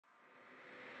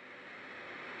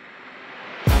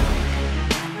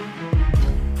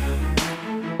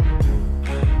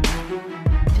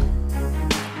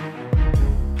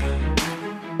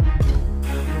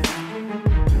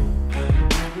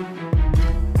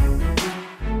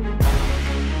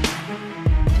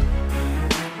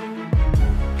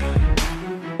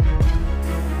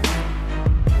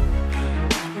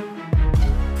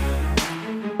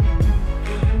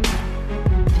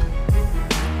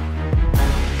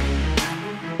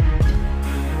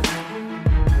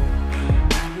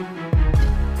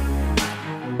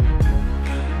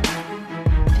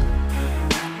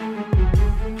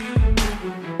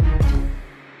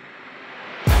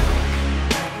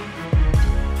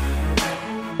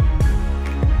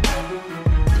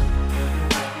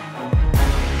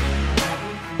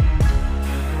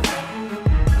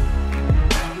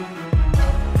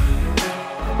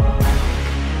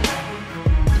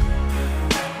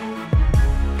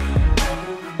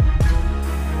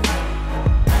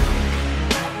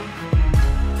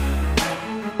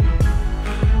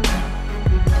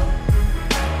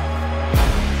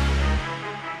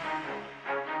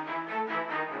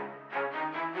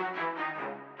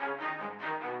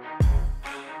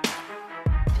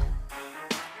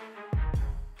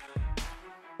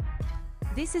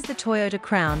This is the Toyota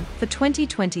Crown for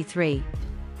 2023.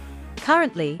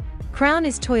 Currently, Crown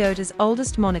is Toyota's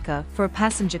oldest moniker for a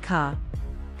passenger car.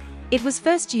 It was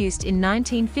first used in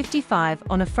 1955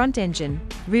 on a front-engine,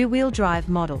 rear-wheel drive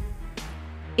model.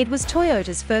 It was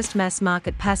Toyota's first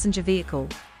mass-market passenger vehicle,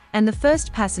 and the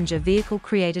first passenger vehicle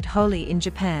created wholly in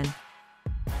Japan.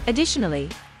 Additionally,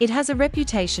 it has a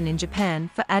reputation in Japan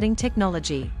for adding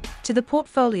technology to the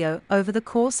portfolio over the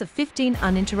course of 15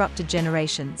 uninterrupted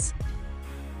generations.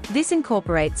 This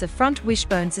incorporates a front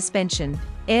wishbone suspension,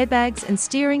 airbags and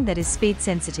steering that is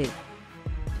speed-sensitive.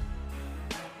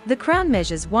 The Crown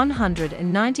measures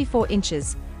 194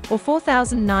 inches, or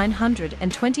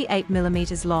 4,928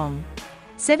 millimeters long,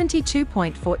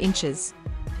 72.4 inches,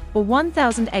 or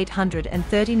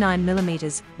 1,839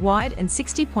 millimeters wide and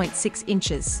 60.6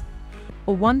 inches,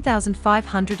 or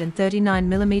 1,539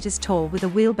 millimeters tall with a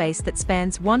wheelbase that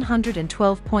spans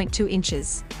 112.2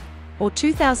 inches, or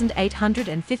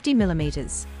 2,850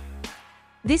 millimeters.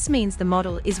 This means the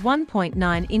model is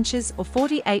 1.9 inches or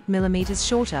 48 millimeters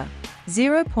shorter,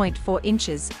 0.4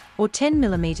 inches or 10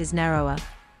 millimeters narrower,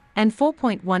 and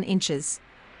 4.1 inches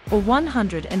or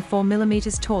 104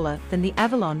 millimeters taller than the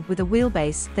Avalon with a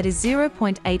wheelbase that is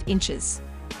 0.8 inches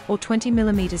or 20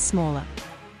 millimeters smaller.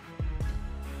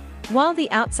 While the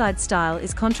outside style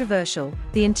is controversial,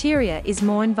 the interior is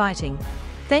more inviting,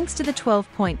 thanks to the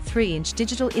 12.3-inch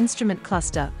digital instrument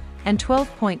cluster and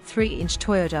 12.3-inch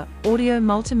Toyota audio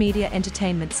multimedia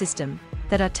entertainment system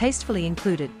that are tastefully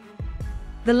included.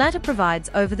 The latter provides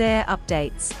over-the-air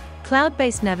updates,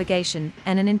 cloud-based navigation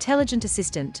and an intelligent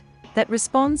assistant that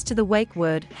responds to the wake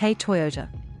word, "Hey Toyota."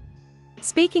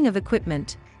 Speaking of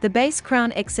equipment, the base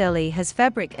Crown XLE has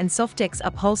fabric and Softex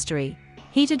upholstery,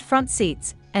 heated front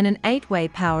seats, and an 8-way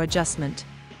power adjustment.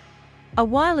 A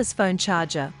wireless phone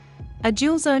charger, a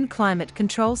dual-zone climate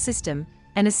control system,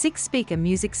 and a 6-speaker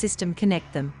music system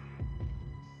connect them.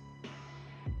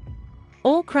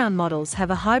 All Crown models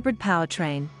have a hybrid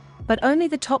powertrain, but only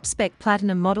the top-spec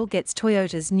Platinum model gets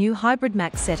Toyota's new Hybrid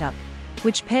Max setup,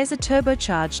 which pairs a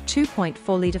turbocharged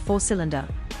 2.4-liter four-cylinder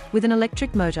with an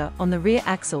electric motor on the rear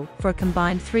axle for a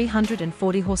combined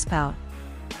 340 horsepower.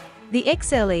 The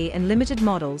XLE and Limited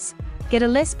models get a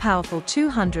less powerful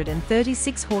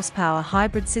 236 horsepower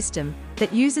hybrid system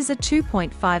that uses a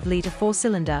 2.5-liter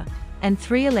four-cylinder and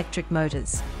 3 electric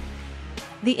motors.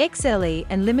 The XLE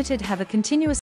and Limited have a continuous